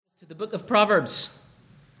To the book of Proverbs,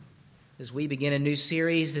 as we begin a new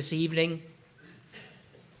series this evening.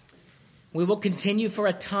 We will continue for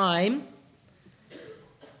a time.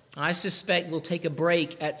 I suspect we'll take a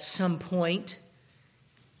break at some point.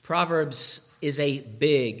 Proverbs is a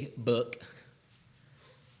big book,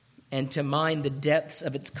 and to mine the depths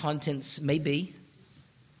of its contents may be,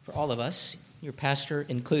 for all of us, your pastor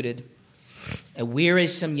included, a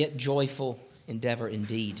wearisome yet joyful endeavor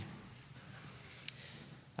indeed.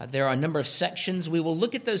 There are a number of sections. We will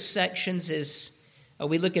look at those sections as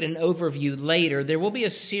we look at an overview later. There will be a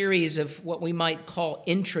series of what we might call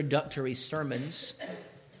introductory sermons.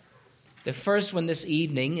 The first one this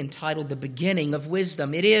evening, entitled The Beginning of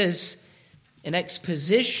Wisdom. It is an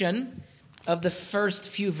exposition of the first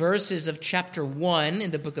few verses of chapter 1 in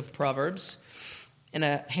the book of Proverbs, and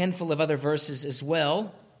a handful of other verses as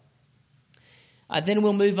well. Then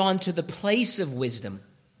we'll move on to the place of wisdom.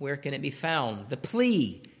 Where can it be found? The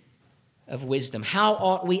plea of wisdom. How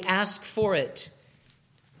ought we ask for it?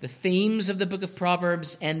 The themes of the book of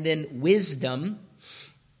Proverbs, and then wisdom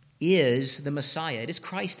is the Messiah. It is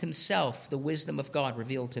Christ himself, the wisdom of God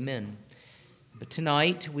revealed to men. But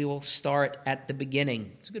tonight we will start at the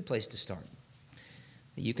beginning. It's a good place to start.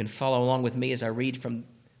 You can follow along with me as I read from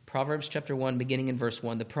Proverbs chapter 1, beginning in verse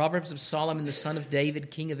 1. The Proverbs of Solomon, the son of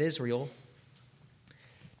David, king of Israel.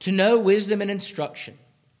 To know wisdom and instruction,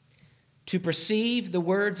 to perceive the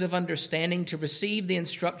words of understanding, to receive the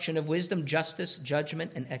instruction of wisdom, justice,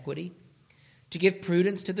 judgment, and equity, to give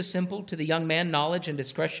prudence to the simple, to the young man knowledge and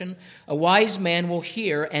discretion. A wise man will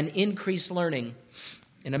hear and increase learning,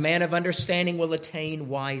 and a man of understanding will attain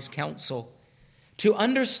wise counsel. To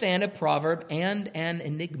understand a proverb and an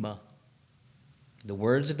enigma, the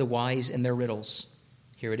words of the wise and their riddles.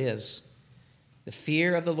 Here it is. The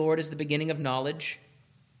fear of the Lord is the beginning of knowledge,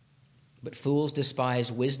 but fools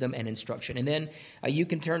despise wisdom and instruction. And then you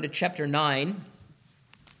can turn to chapter 9,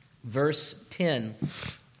 verse 10.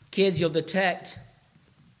 Kids, you'll detect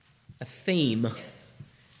a theme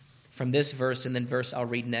from this verse and then verse I'll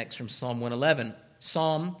read next from Psalm 111.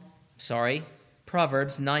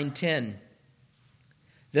 Proverbs 9:10.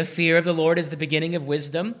 The fear of the Lord is the beginning of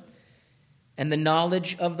wisdom, and the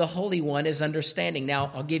knowledge of the Holy One is understanding.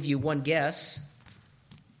 Now, I'll give you one guess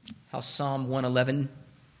how Psalm 111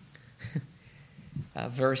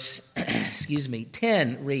 verse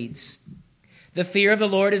 10 reads. The fear of the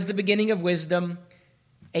Lord is the beginning of wisdom.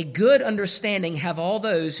 A good understanding have all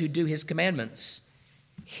those who do his commandments.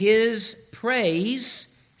 His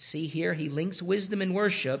praise, see here, he links wisdom and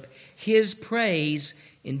worship. His praise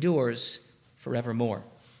endures forevermore.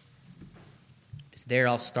 It's there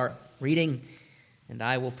I'll start reading, and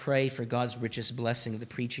I will pray for God's richest blessing of the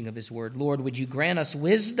preaching of his word. Lord, would you grant us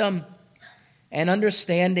wisdom and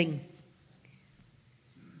understanding,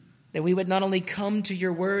 that we would not only come to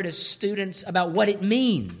your word as students about what it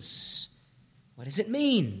means. What does it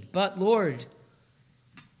mean? But, Lord,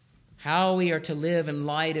 how we are to live in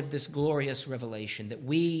light of this glorious revelation, that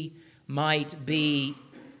we might be,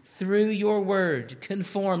 through your word,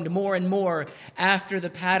 conformed more and more after the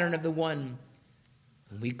pattern of the one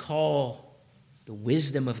whom we call the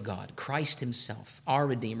wisdom of God, Christ himself, our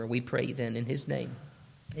Redeemer. We pray then in his name.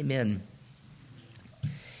 Amen.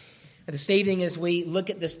 This evening, as we look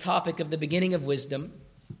at this topic of the beginning of wisdom,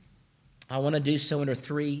 I want to do so under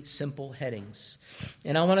three simple headings.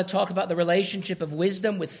 And I want to talk about the relationship of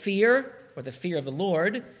wisdom with fear, or the fear of the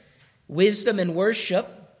Lord, wisdom and worship,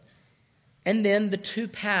 and then the two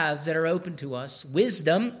paths that are open to us,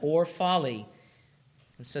 wisdom or folly.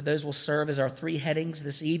 And so those will serve as our three headings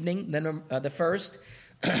this evening. Then the first,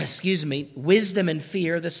 wisdom and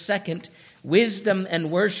fear. The second, wisdom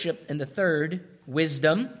and worship. And the third,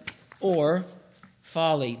 wisdom or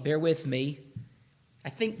folly. Bear with me. I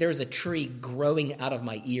think there's a tree growing out of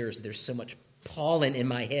my ears. There's so much pollen in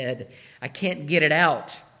my head. I can't get it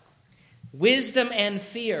out. Wisdom and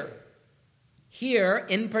fear. Here,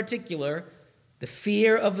 in particular, the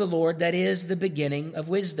fear of the Lord, that is the beginning of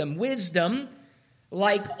wisdom. Wisdom,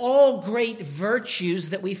 like all great virtues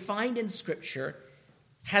that we find in Scripture,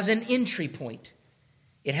 has an entry point.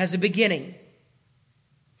 It has a beginning.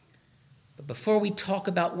 But before we talk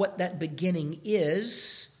about what that beginning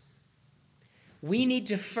is, we need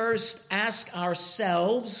to first ask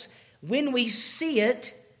ourselves, when we see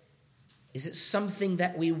it, is it something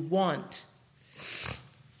that we want?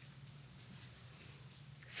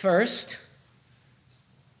 First,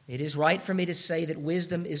 it is right for me to say that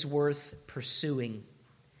wisdom is worth pursuing.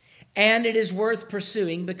 And it is worth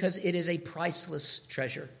pursuing because it is a priceless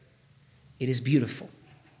treasure. It is beautiful.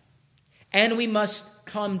 And we must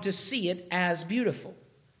come to see it as beautiful.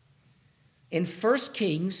 In 1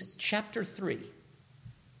 Kings chapter 3,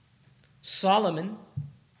 Solomon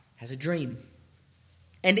has a dream.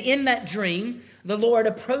 And in that dream, the Lord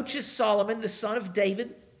approaches Solomon, the son of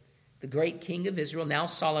David, the great king of Israel, now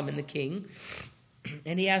Solomon the king.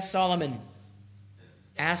 And he asks Solomon,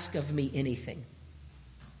 ask of me anything,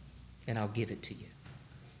 and I'll give it to you.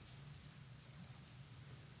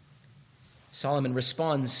 Solomon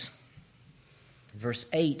responds, verse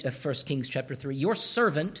 8 of 1 Kings chapter 3, your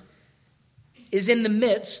servant is in the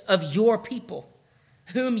midst of your people,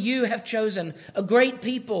 whom you have chosen, a great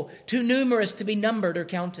people, too numerous to be numbered or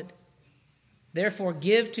counted. Therefore,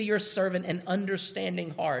 give to your servant an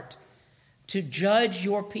understanding heart to judge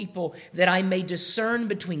your people, that I may discern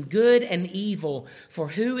between good and evil, for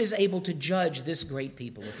who is able to judge this great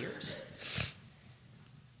people of yours?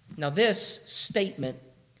 Now, this statement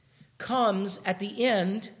comes at the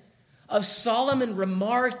end of Solomon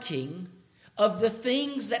remarking of the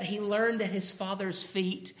things that he learned at his father's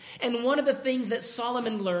feet. And one of the things that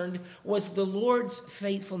Solomon learned was the Lord's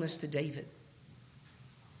faithfulness to David.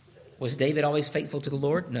 Was David always faithful to the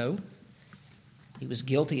Lord? No. He was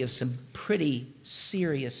guilty of some pretty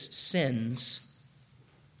serious sins.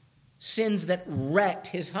 Sins that wrecked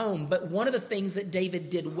his home. But one of the things that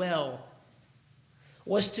David did well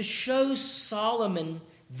was to show Solomon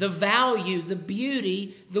the value, the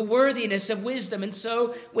beauty, the worthiness of wisdom. And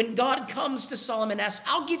so when God comes to Solomon and asks,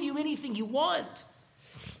 I'll give you anything you want.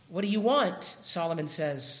 What do you want? Solomon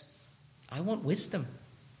says, I want wisdom.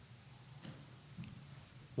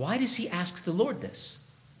 Why does he ask the Lord this?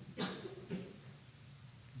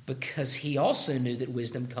 Because he also knew that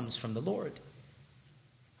wisdom comes from the Lord.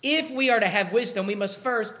 If we are to have wisdom, we must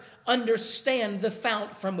first understand the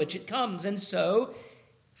fount from which it comes. And so,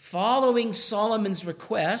 following Solomon's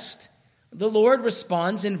request, the Lord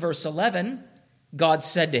responds in verse 11. God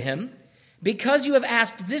said to him, because you have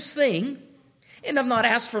asked this thing, and have not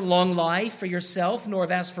asked for long life for yourself, nor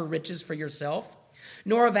have asked for riches for yourself,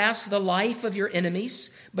 nor have asked the life of your enemies,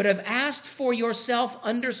 but have asked for yourself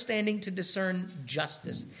understanding to discern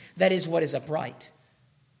justice. That is what is upright.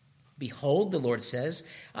 Behold, the Lord says,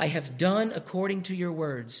 I have done according to your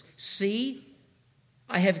words. See,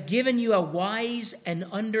 I have given you a wise and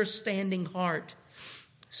understanding heart,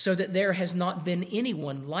 so that there has not been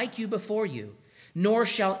anyone like you before you, nor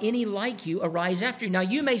shall any like you arise after you. Now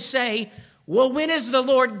you may say, well, when is the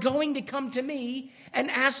Lord going to come to me and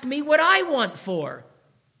ask me what I want for?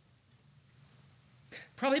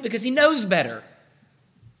 Probably because he knows better.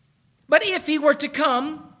 But if he were to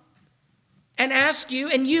come and ask you,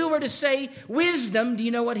 and you were to say, wisdom, do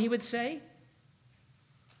you know what he would say?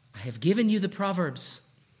 I have given you the Proverbs.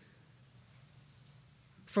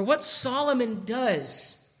 For what Solomon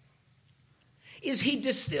does is he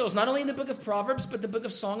distills, not only in the book of Proverbs, but the book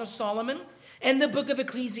of Song of Solomon and the book of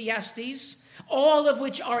Ecclesiastes, all of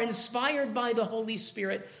which are inspired by the Holy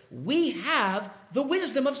Spirit. We have the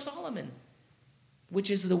wisdom of Solomon,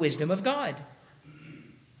 which is the wisdom of God.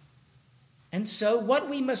 And so what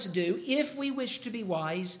we must do, if we wish to be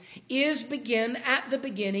wise, is begin at the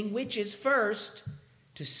beginning, which is first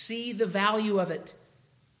to see the value of it,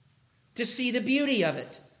 to see the beauty of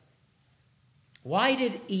it. Why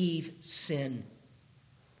did Eve sin?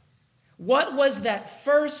 What was that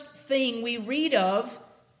first thing we read of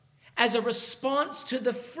as a response to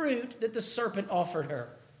the fruit that the serpent offered her?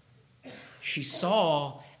 She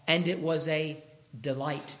saw, and it was a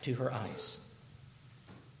delight to her eyes.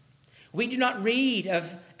 We do not read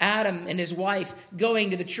of Adam and his wife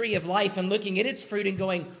going to the tree of life and looking at its fruit and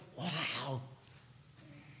going, wow.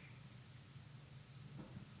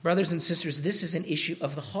 Brothers and sisters, this is an issue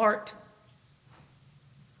of the heart,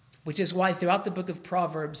 which is why throughout the book of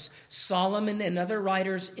Proverbs, Solomon and other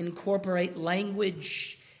writers incorporate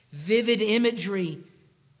language, vivid imagery.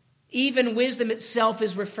 Even wisdom itself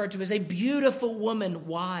is referred to as a beautiful woman.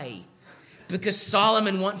 Why? Because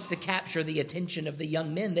Solomon wants to capture the attention of the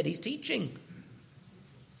young men that he's teaching.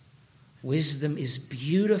 Wisdom is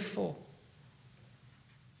beautiful.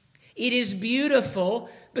 It is beautiful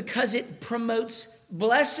because it promotes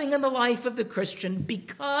blessing in the life of the Christian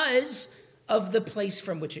because of the place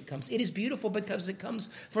from which it comes. It is beautiful because it comes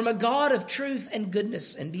from a God of truth and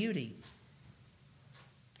goodness and beauty.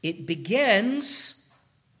 It begins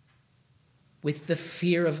with the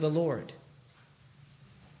fear of the Lord.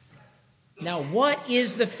 Now, what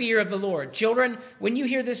is the fear of the Lord? Children, when you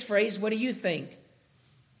hear this phrase, what do you think?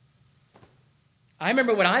 I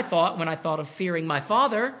remember what I thought when I thought of fearing my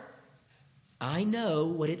father. I know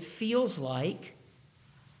what it feels like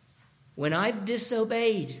when I've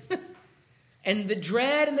disobeyed. And the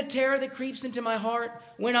dread and the terror that creeps into my heart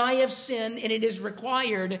when I have sinned, and it is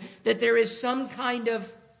required that there is some kind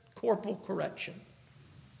of corporal correction.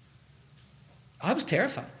 I was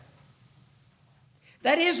terrified.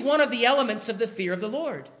 That is one of the elements of the fear of the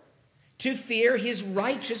Lord, to fear his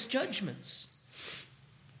righteous judgments.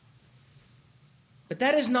 But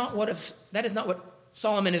that is not what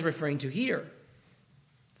Solomon is referring to here.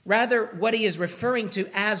 Rather, what he is referring to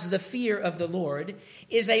as the fear of the Lord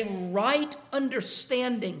is a right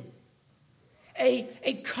understanding,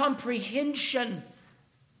 a comprehension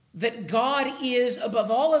that God is above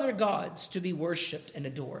all other gods to be worshipped and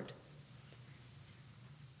adored.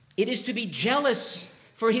 It is to be jealous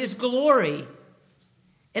for his glory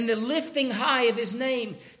and the lifting high of his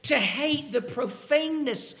name, to hate the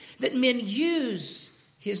profaneness that men use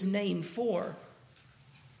his name for.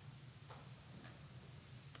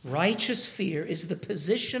 Righteous fear is the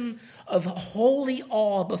position of holy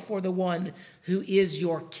awe before the one who is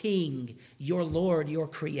your King, your Lord, your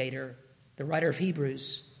Creator. The writer of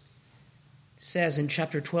Hebrews says in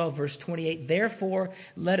chapter 12, verse 28, "Therefore,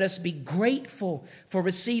 let us be grateful for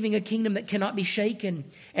receiving a kingdom that cannot be shaken,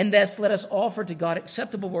 and thus let us offer to God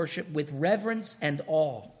acceptable worship with reverence and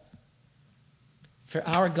awe. For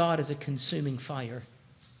our God is a consuming fire."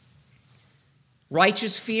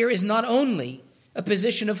 Righteous fear is not only a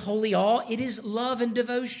position of holy awe, it is love and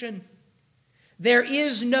devotion. There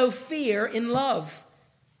is no fear in love,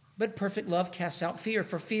 but perfect love casts out fear,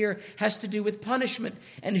 for fear has to do with punishment,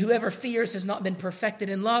 and whoever fears has not been perfected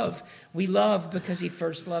in love. We love because he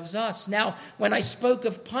first loves us. Now, when I spoke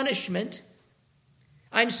of punishment,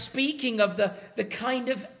 I'm speaking of the kind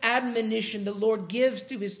of admonition the Lord gives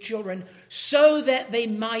to his children so that they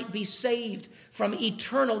might be saved from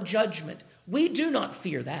eternal judgment. We do not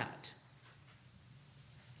fear that.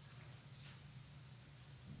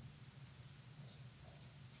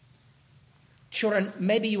 Children,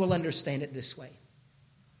 maybe you will understand it this way.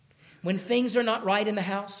 When things are not right in the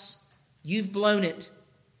house, you've blown it.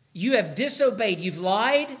 You have disobeyed. You've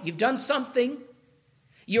lied. You've done something.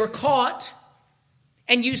 You're caught.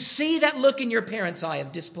 And you see that look in your parents' eye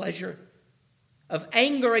of displeasure, of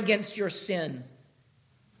anger against your sin.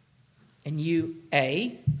 And you,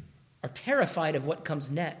 are terrified of what comes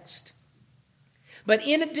next. But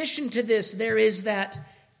in addition to this, there is that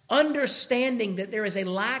understanding that there is a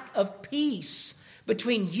lack of peace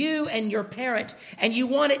between you and your parent, and you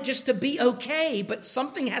want it just to be okay, but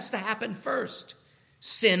something has to happen first.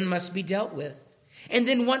 Sin must be dealt with. And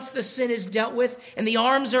then once the sin is dealt with and the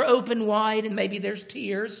arms are open wide, and maybe there's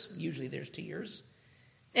tears, usually there's tears,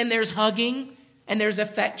 and there's hugging and there's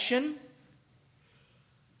affection,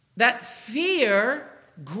 that fear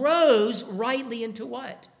grows rightly into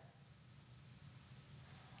what?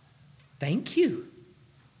 Thank you.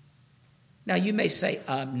 Now, you may say,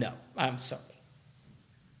 no, I'm sorry.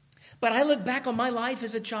 But I look back on my life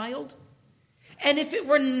as a child, and if it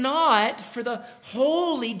were not for the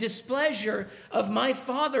holy displeasure of my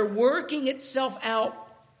Father working itself out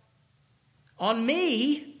on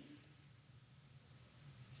me,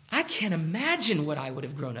 I can't imagine what I would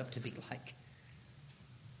have grown up to be like.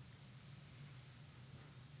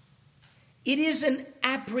 It is an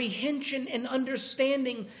apprehension and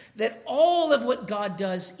understanding that all of what God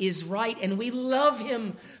does is right, and we love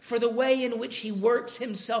him for the way in which he works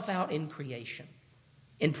himself out in creation,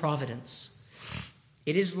 in providence.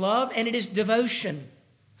 It is love and it is devotion.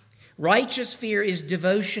 Righteous fear is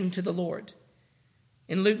devotion to the Lord.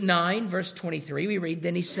 In Luke 9, verse 23, we read,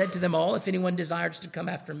 "Then he said to them all, if anyone desires to come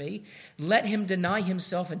after me, let him deny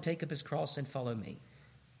himself and take up his cross and follow me.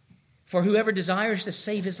 For whoever desires to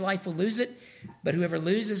save his life will lose it, but whoever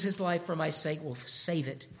loses his life for my sake will save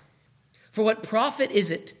it. For what profit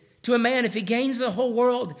is it to a man if he gains the whole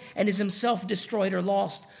world and is himself destroyed or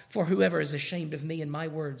lost? For whoever is ashamed of me and my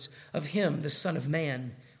words, of him the Son of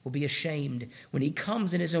Man will be ashamed when he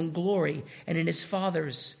comes in his own glory and in his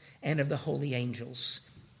Father's and of the holy angels."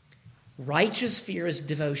 Righteous fear is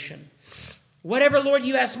devotion. Whatever, Lord,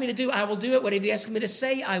 you ask me to do, I will do it. Whatever you ask me to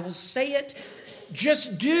say, I will say it.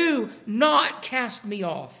 Just do not cast me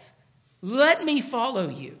off. Let me follow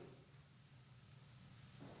you.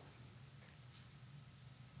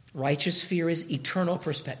 Righteous fear is eternal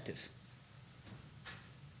perspective.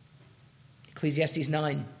 Ecclesiastes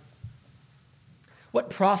 9. "What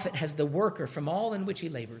profit has the worker from all in which he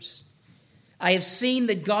labors? I have seen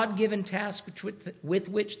the God-given task with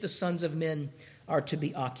which the sons of men are to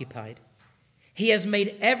be occupied. He has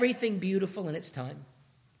made everything beautiful in its time.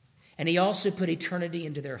 And he also put eternity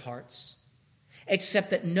into their hearts, except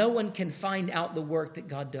that no one can find out the work that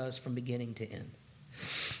God does from beginning to end."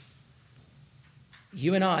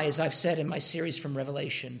 You and I, as I've said in my series from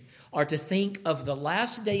Revelation, are to think of the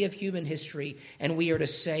last day of human history, and we are to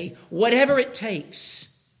say, whatever it takes,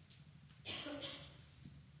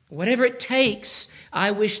 I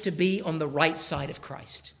wish to be on the right side of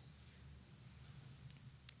Christ.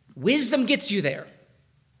 Wisdom gets you there.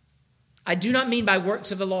 I do not mean by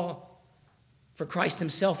works of the law, for Christ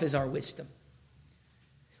himself is our wisdom.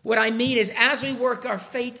 What I mean is, as we work our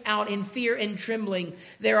faith out in fear and trembling,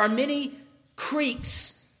 there are many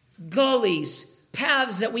creeks, gullies,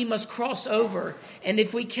 paths that we must cross over. And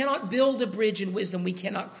if we cannot build a bridge in wisdom, we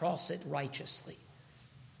cannot cross it righteously.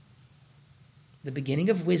 The beginning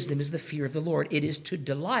of wisdom is the fear of the Lord. It is to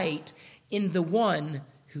delight in the one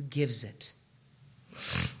who gives it.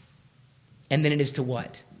 And then it is to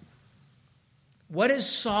what? What does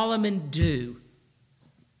Solomon do?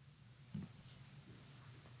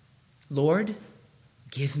 Lord,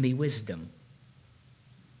 give me wisdom.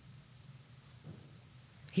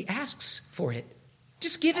 He asks for it.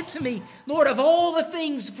 Just give it to me. Lord, of all the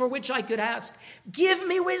things for which I could ask, give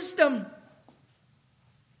me wisdom.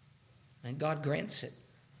 And God grants it.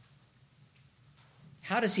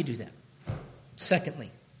 How does he do that?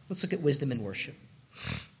 Secondly, let's look at wisdom and worship.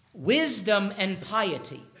 Wisdom and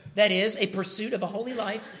piety. That is, a pursuit of a holy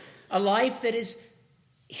life, a life that is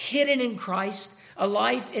hidden in Christ, a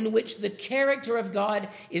life in which the character of God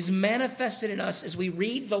is manifested in us as we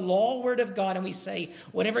read the law word of God and we say,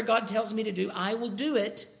 whatever God tells me to do, I will do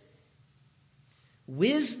it.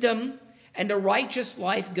 Wisdom and a righteous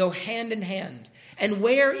life go hand in hand. And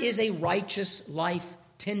where is a righteous life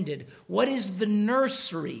tended? What is the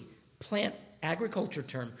nursery, plant agriculture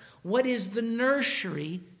term? What is the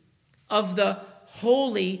nursery of the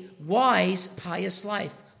holy, wise, pious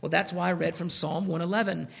life? Well, that's why I read from Psalm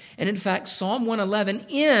 111. And in fact, Psalm 111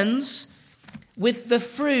 ends with the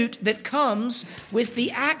fruit that comes with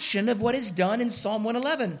the action of what is done in Psalm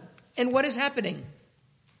 111. And what is happening?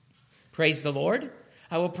 Praise the Lord.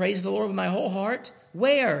 I will praise the Lord with my whole heart.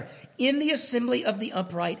 Where? In the assembly of the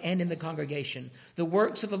upright and in the congregation. The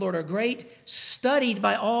works of the Lord are great, studied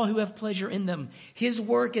by all who have pleasure in them. His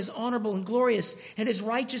work is honorable and glorious, and his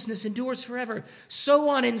righteousness endures forever. So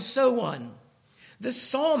on and so on. The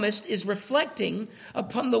psalmist is reflecting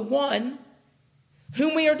upon the one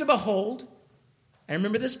whom we are to behold. And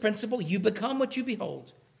remember this principle, you become what you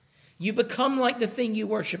behold. You become like the thing you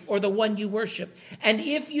worship or the one you worship. And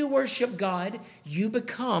if you worship God, you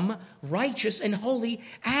become righteous and holy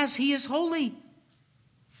as he is holy.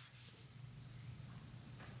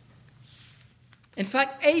 In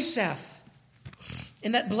fact, Asaph,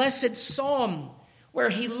 in that blessed psalm where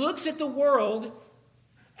he looks at the world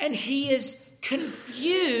and he is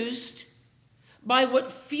confused by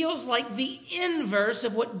what feels like the inverse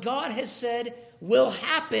of what God has said will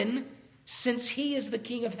happen since he is the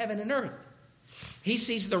king of heaven and earth. He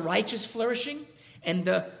sees the righteous flourishing and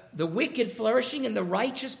the wicked flourishing and the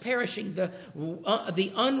righteous perishing. The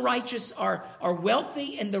unrighteous are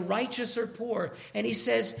wealthy and the righteous are poor. And he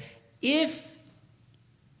says, if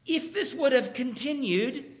this would have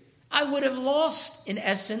continued, I would have lost, in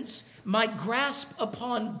essence, my grasp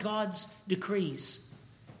upon God's decrees.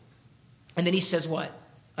 And then he says what?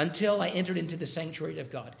 Until I entered into the sanctuary of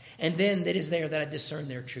God. And then it is there that I discern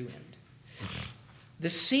their true end. The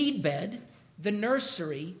seedbed, the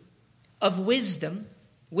nursery of wisdom,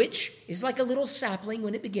 which is like a little sapling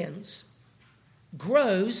when it begins,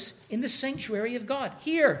 grows in the sanctuary of God.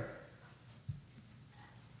 Here.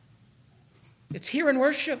 It's here in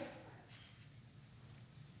worship.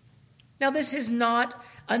 Now, this is not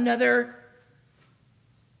another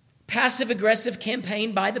passive-aggressive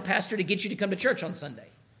campaign by the pastor to get you to come to church on Sunday.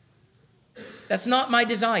 That's not my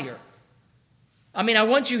desire. I mean, I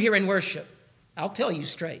want you here in worship. I'll tell you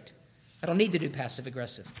straight. I don't need to do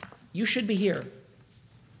passive-aggressive. You should be here.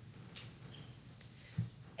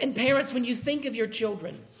 And parents, when you think of your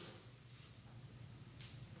children,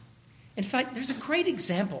 in fact, there's a great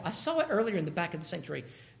example. I saw it earlier in the back of the sanctuary.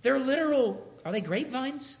 They're literal, are they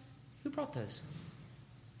grapevines? Who brought those?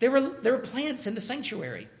 There were plants in the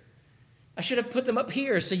sanctuary. I should have put them up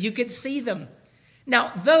here so you could see them.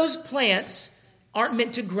 Now, those plants aren't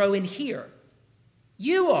meant to grow in here.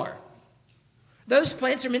 You are. Those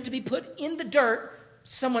plants are meant to be put in the dirt,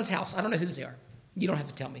 someone's house. I don't know whose they are. You don't have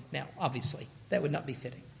to tell me now, obviously. That would not be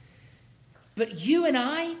fitting. But you and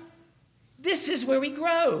I, this is where we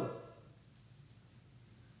grow.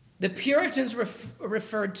 The Puritans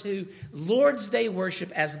referred to Lord's Day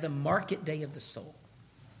worship as the market day of the soul.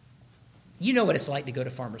 You know what it's like to go to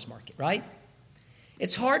farmer's market, right?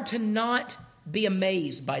 It's hard to not be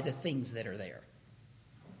amazed by the things that are there.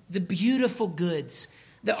 The beautiful goods,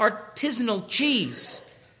 the artisanal cheese,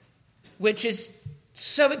 which is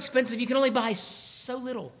so expensive you can only buy so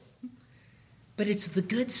little. But it's the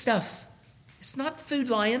good stuff. It's not Food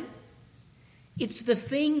Lion. It's the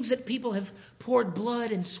things that people have poured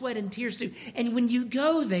blood and sweat and tears to. And when you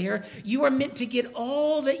go there, you are meant to get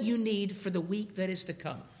all that you need for the week that is to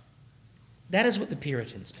come. That is what the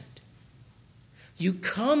Puritans meant. You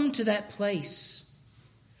come to that place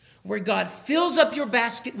where God fills up your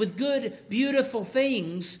basket with good, beautiful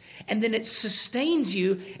things, and then it sustains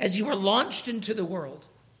you as you are launched into the world.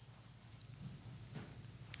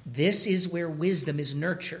 This is where wisdom is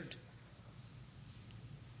nurtured.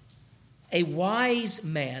 A wise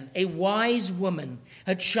man, a wise woman,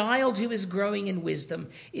 a child who is growing in wisdom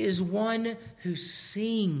is one who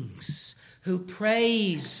sings, who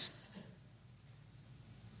prays,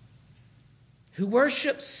 who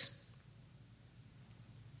worships.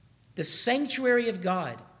 The sanctuary of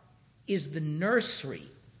God is the nursery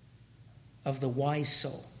of the wise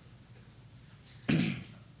soul.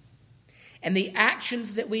 And the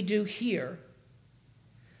actions that we do here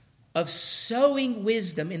of sowing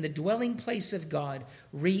wisdom in the dwelling place of God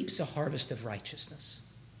reaps a harvest of righteousness.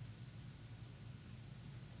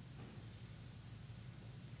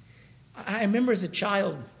 I remember as a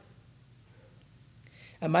child,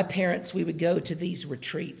 my parents, we would go to these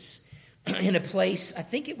retreats in a place, I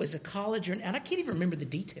think it was a college, and I can't even remember the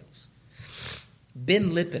details.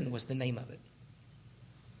 Ben Lippen was the name of it.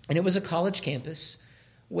 And it was a college campus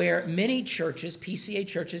where many churches, PCA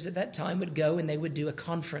churches at that time, would go and they would do a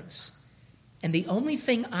conference. And the only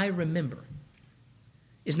thing I remember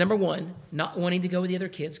is, number one, not wanting to go with the other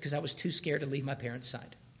kids because I was too scared to leave my parents'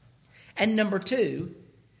 side. And number two,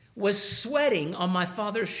 was sweating on my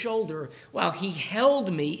father's shoulder while he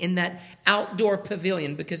held me in that outdoor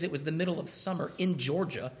pavilion, because it was the middle of summer in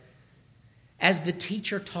Georgia, as the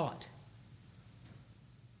teacher taught.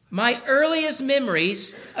 My earliest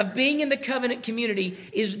memories of being in the covenant community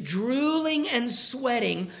is drooling and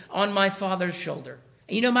sweating on my father's shoulder.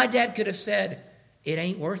 And you know, my dad could have said, it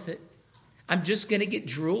ain't worth it. I'm just going to get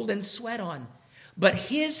drooled and sweat on. But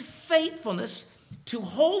his faithfulness to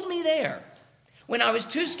hold me there when I was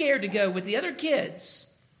too scared to go with the other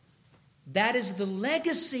kids, that is the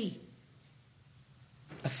legacy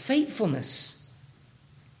of faithfulness.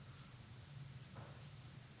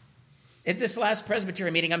 At this last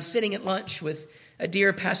Presbytery meeting, I'm sitting at lunch with a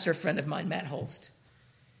dear pastor friend of mine, Matt Holst.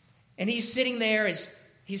 And he's sitting there,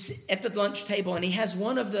 he's at the lunch table, and he has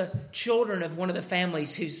one of the children of one of the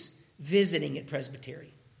families who's visiting at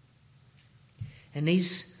Presbytery. And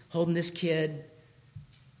he's holding this kid,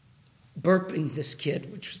 burping this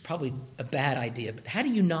kid, which was probably a bad idea. But how do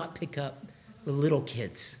you not pick up the little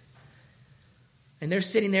kids? And they're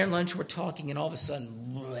sitting there at lunch, we're talking, and all of a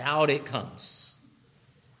sudden, out it comes.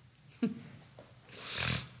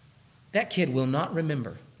 That kid will not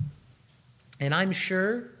remember. And I'm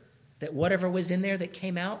sure that whatever was in there that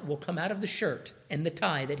came out will come out of the shirt and the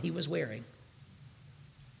tie that he was wearing.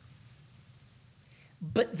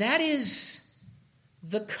 But that is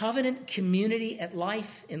the covenant community at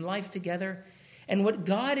life, in life together. And what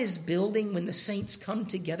God is building when the saints come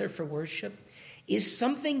together for worship is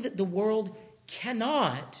something that the world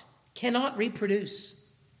cannot reproduce.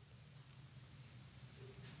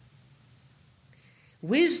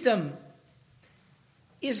 Wisdom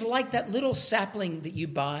is like that little sapling that you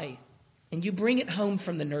buy and you bring it home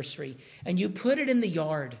from the nursery and you put it in the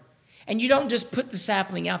yard, and you don't just put the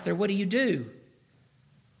sapling out there. What do? I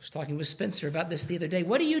was talking with Spencer about this the other day.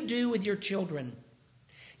 What do you do with your children?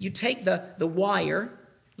 You take the wire,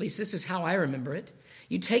 at least this is how I remember it.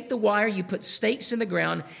 You take the wire, you put stakes in the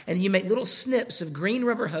ground, and you make little snips of green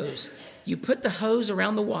rubber hose. You put the hose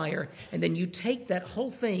around the wire, and then you take that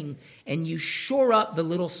whole thing and you shore up the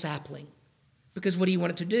little sapling. Because what do you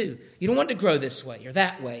want it to do? You don't want it to grow this way or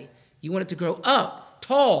that way. You want it to grow up,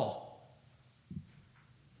 tall.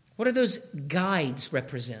 What do those guides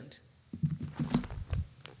represent?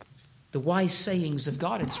 The wise sayings of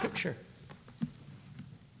God in Scripture.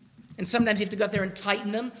 And sometimes you have to go out there and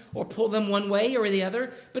tighten them or pull them one way or the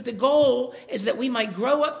other. But the goal is that we might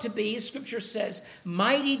grow up to be, as Scripture says,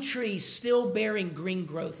 mighty trees still bearing green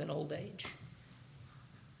growth in old age.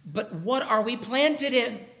 But what are we planted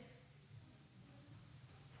in?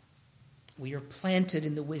 We are planted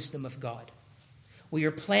in the wisdom of God. We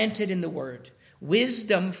are planted in the Word.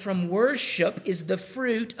 Wisdom from worship is the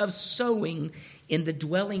fruit of sowing in the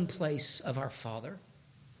dwelling place of our Father.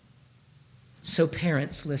 So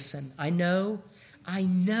parents, listen, I know,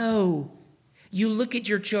 you look at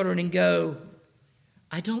your children and go,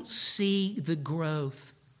 I don't see the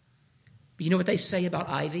growth. But you know what they say about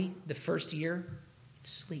ivy the first year? It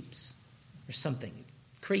sleeps or something.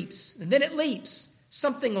 It creeps and then it leaps,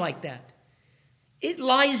 something like that. It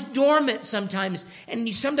lies dormant sometimes, and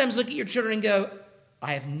you sometimes look at your children and go,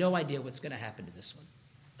 I have no idea what's going to happen to this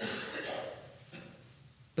one.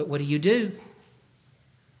 But what do?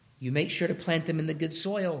 You make sure to plant them in the good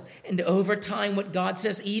soil. And over time, what God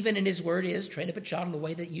says, even in his word, is train up a child in the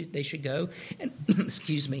way that they should go. And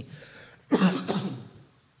excuse me.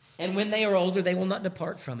 And when they are older, they will not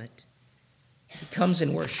depart from it. It comes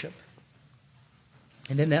in worship.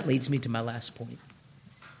 And then that leads me to my last point.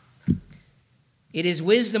 It is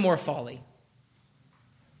wisdom or folly.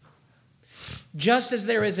 Just as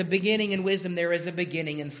there is a beginning in wisdom, there is a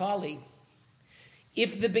beginning in folly.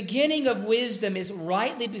 If the beginning of wisdom is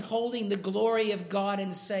rightly beholding the glory of God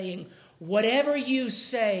and saying, whatever you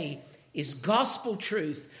say is gospel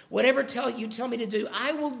truth, whatever you tell me to do,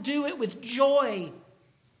 I will do it with joy.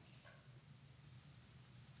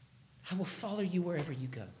 I will follow you wherever you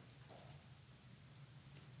go.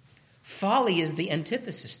 Folly is the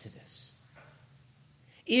antithesis to this.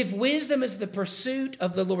 If wisdom is the pursuit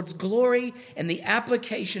of the Lord's glory and the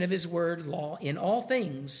application of his word law in all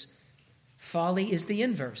things, folly is the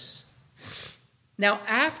inverse. Now,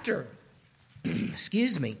 after,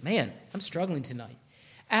 excuse me, man, I'm struggling tonight.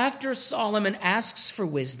 After Solomon asks for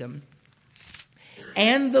wisdom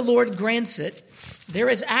and the Lord grants it, there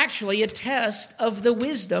is actually a test of the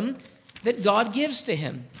wisdom that God gives to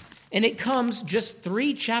him. And it comes just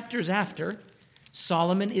 3 chapters after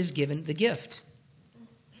Solomon is given the gift.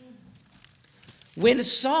 When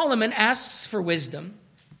Solomon asks for wisdom,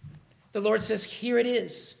 the Lord says, here it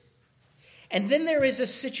is. And then there is a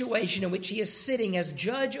situation in which he is sitting as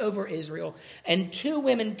judge over Israel, and 2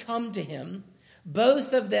 women come to him.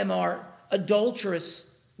 Both of them are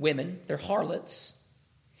adulterous women. They're harlots.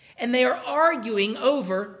 And they are arguing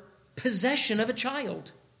over possession of a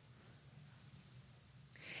child.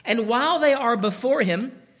 And while they are before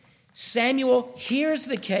him, Samuel hears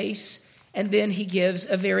the case, and then he gives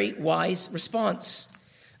a very wise response.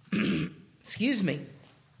 Excuse me.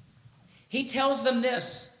 He tells them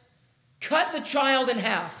this: cut the child in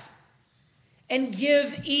half and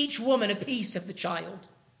give each woman a piece of the child.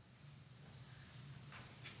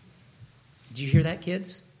 Did you hear that,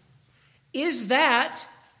 kids? Is that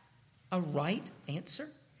a right answer?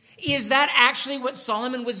 Is that actually what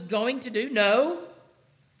Solomon was going to do? No.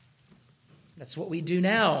 That's what we do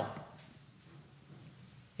now.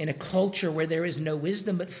 In a culture where there is no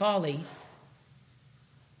wisdom but folly,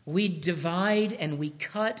 we divide and we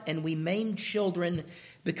cut and we maim children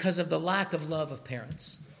because of the lack of love of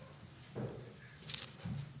parents.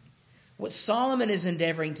 What Solomon is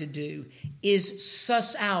endeavoring to do is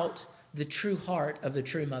suss out the true heart of the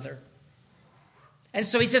true mother. And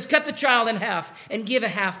so he says, cut the child in half and give a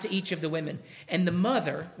half to each of the women. And the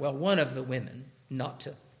mother, well, one of the women, not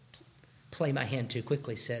to play my hand too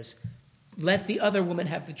quickly, says, let the other woman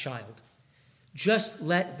have the child. Just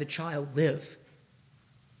let the child live.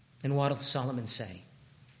 And what does Solomon say?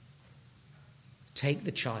 Take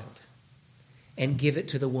the child and give it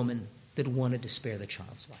to the woman that wanted to spare the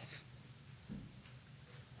child's life.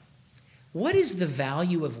 What is the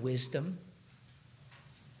value of wisdom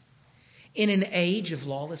in an age of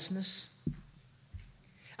lawlessness?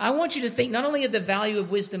 I want you to think not only of the value of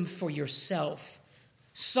wisdom for yourself.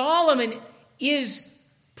 Solomon is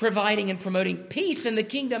providing and promoting peace in the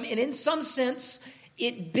kingdom, and in some sense,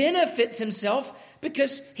 it benefits himself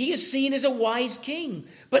because he is seen as a wise king.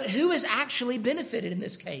 But who is actually benefited in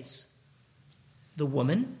this case? The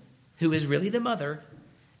woman, who is really the mother,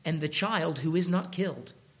 and the child who is not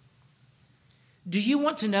killed. Do you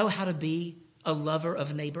want to know how to be a lover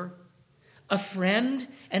of neighbor? A friend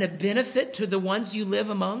and a benefit to the ones you live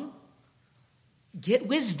among? Get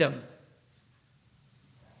wisdom.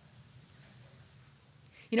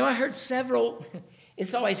 You know, I heard several,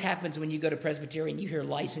 it always happens when you go to Presbyterian, you hear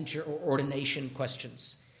licensure or ordination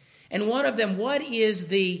questions. And one of them, what is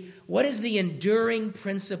the enduring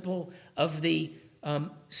principle of the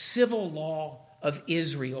civil law of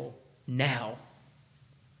Israel now?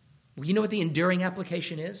 Well, you know what the enduring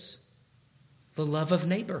application is? The love of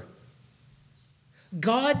neighbor.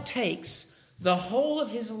 God takes the whole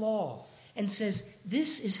of his law and says,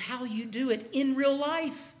 this is how you do it in real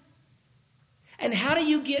life. And how do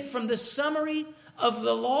you get from the summary of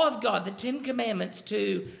the law of God, the 10 Commandments,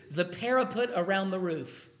 to the parapet around the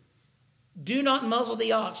roof? Do not muzzle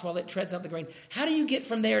the ox while it treads out the grain. How do you get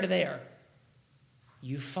from there to there?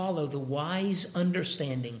 You follow the wise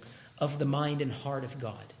understanding of the mind and heart of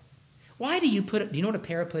God. Why do you put it? Do you know what a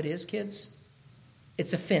parapet is, kids?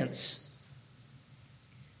 It's a fence.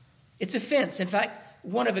 It's a fence. In fact,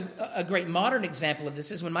 one of a great modern example of this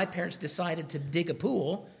is when my parents decided to dig a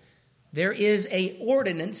pool. There is an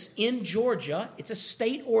ordinance in Georgia. It's a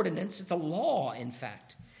state ordinance. It's a law, in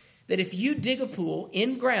fact, that if you dig a pool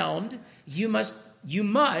in ground, you must,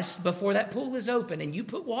 before that pool is open and you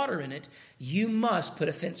put water in it, you must put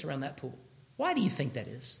a fence around that pool. Why do you think that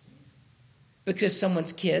is? because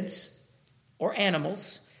someone's kids or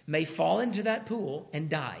animals may fall into that pool and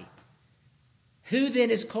die. Who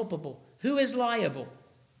then is culpable? Who is liable?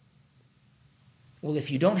 Well,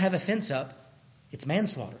 if you don't have a fence up, it's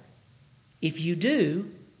manslaughter. If you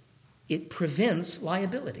do, it prevents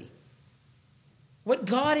liability. What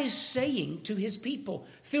God is saying to his people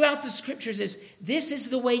throughout the scriptures is, this is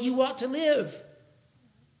the way you ought to live.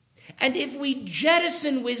 And if we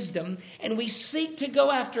jettison wisdom and we seek to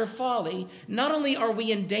go after folly, not only are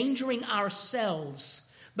we endangering ourselves,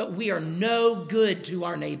 but we are no good to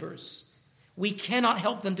our neighbors. We cannot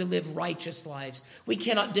help them to live righteous lives. We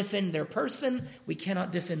cannot defend their person. We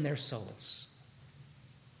cannot defend their souls.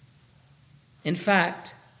 In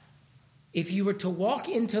fact, if you were to walk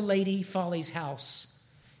into Lady Folly's house,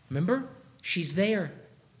 remember, she's there.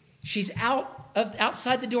 She's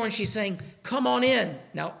outside the door and she's saying, come on in.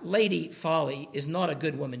 Now, Lady Folly is not a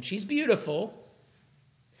good woman. She's beautiful.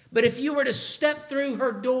 But if you were to step through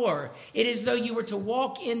her door, it is as though you were to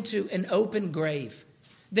walk into an open grave.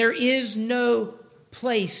 There is no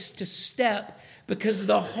place to step because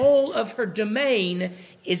the whole of her domain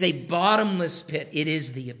is a bottomless pit. It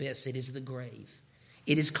is the abyss. It is the grave.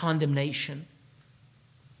 It is condemnation.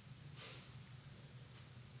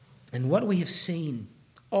 And what we have seen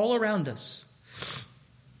all around us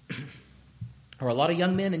are a lot of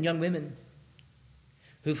young men and young women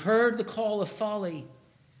who've heard the call of folly.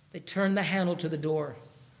 They turn the handle to the door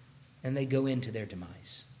and they go into their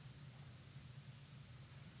demise.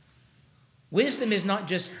 Wisdom is not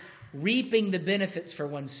just reaping the benefits for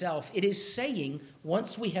oneself. It is saying,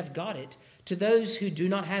 once we have got it, to those who do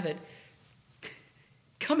not have it,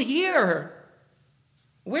 come here.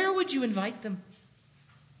 Where would you invite them?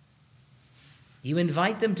 You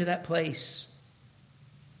invite them to that place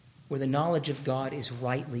where the knowledge of God is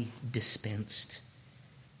rightly dispensed.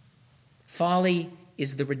 Folly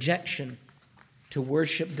is the rejection to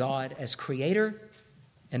worship God as Creator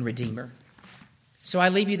and Redeemer. So I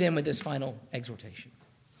leave you then with this final exhortation.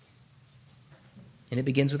 And it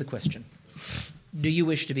begins with a question. Do you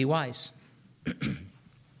wish to be wise?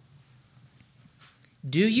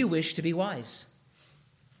 Do you wish to be wise?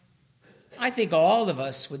 I think all of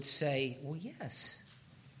us would say, well, yes.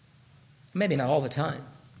 Maybe not all the time.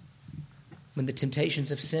 When the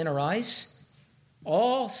temptations of sin arise,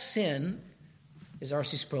 all sin, as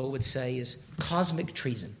R.C. Sproul would say, is cosmic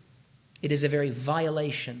treason. It is a very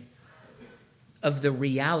violation of the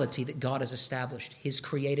reality that God has established, his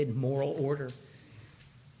created moral order.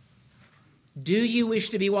 Do you wish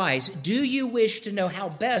to be wise? Do you wish to know how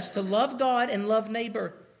best to love God and love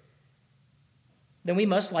neighbor? Then we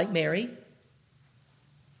must, like Mary,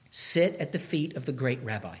 sit at the feet of the great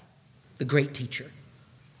rabbi, the great teacher.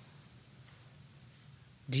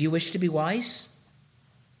 Do you wish to be wise?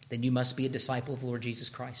 Then you must be a disciple of the Lord Jesus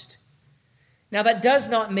Christ. Now, that does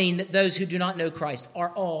not mean that those who do not know Christ are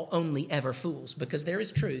all only ever fools, because there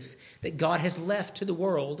is truth that God has left to the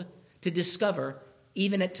world to discover,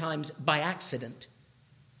 even at times by accident.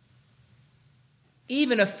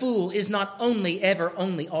 Even a fool is not only ever,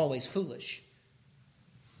 only always foolish.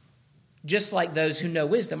 Just like those who know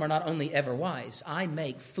wisdom are not only ever wise. I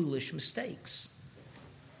make foolish mistakes.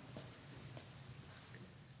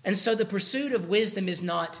 And so the pursuit of wisdom is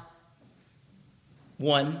not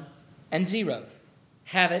 1 and 0.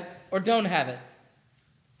 Have it or don't have it.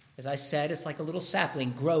 As I said, it's like a little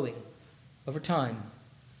sapling growing over time.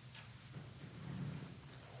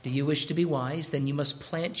 Do you wish to be wise? Then you must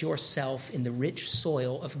plant yourself in the rich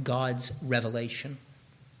soil of God's revelation.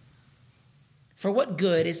 For what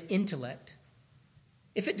good is intellect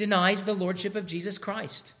if it denies the lordship of Jesus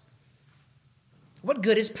Christ? What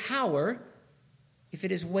good is power if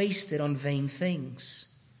it is wasted on vain things?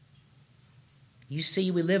 You see,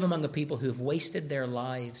 we live among a people who have wasted their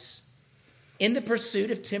lives in the pursuit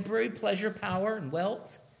of temporary pleasure, power, and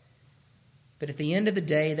wealth. But at the end of the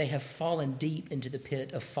day, they have fallen deep into the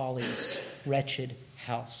pit of folly's wretched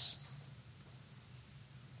house.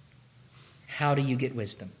 How do you get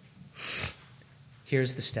wisdom?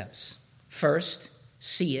 Here's the steps. First,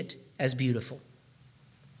 see it as beautiful.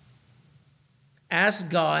 Ask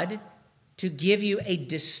God to give you a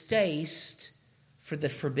distaste for the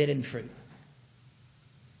forbidden fruit.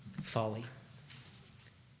 Folly.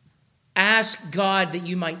 Ask God that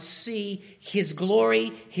you might see his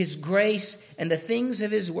glory, his grace, and the things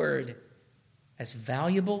of his word as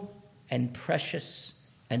valuable and precious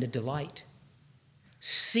and a delight.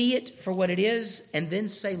 See it for what it is, and then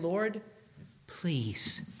say, Lord,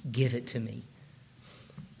 please give it to me.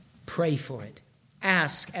 Pray for it.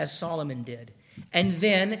 Ask as Solomon did. And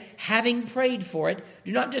then, having prayed for it,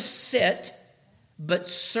 do not just sit, but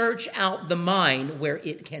search out the mine where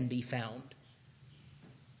it can be found.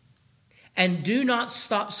 and do not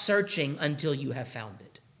stop searching until you have found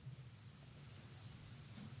it.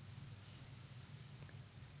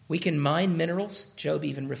 We can mine minerals. Job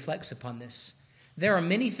even reflects upon this. There are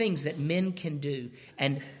many things that men can do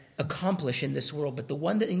and accomplish in this world, but the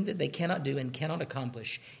one thing that they cannot do and cannot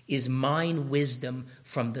accomplish is mine wisdom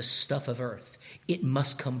from the stuff of earth. It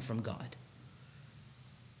must come from God.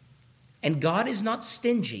 And God is not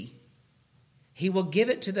stingy. He will give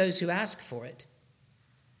it to those who ask for it,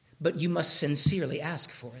 but you must sincerely ask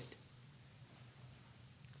for it.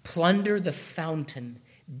 Plunder the fountain,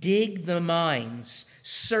 dig the mines,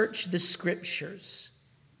 search the scriptures,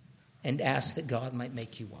 and ask that God might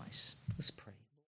make you wise. Let's pray.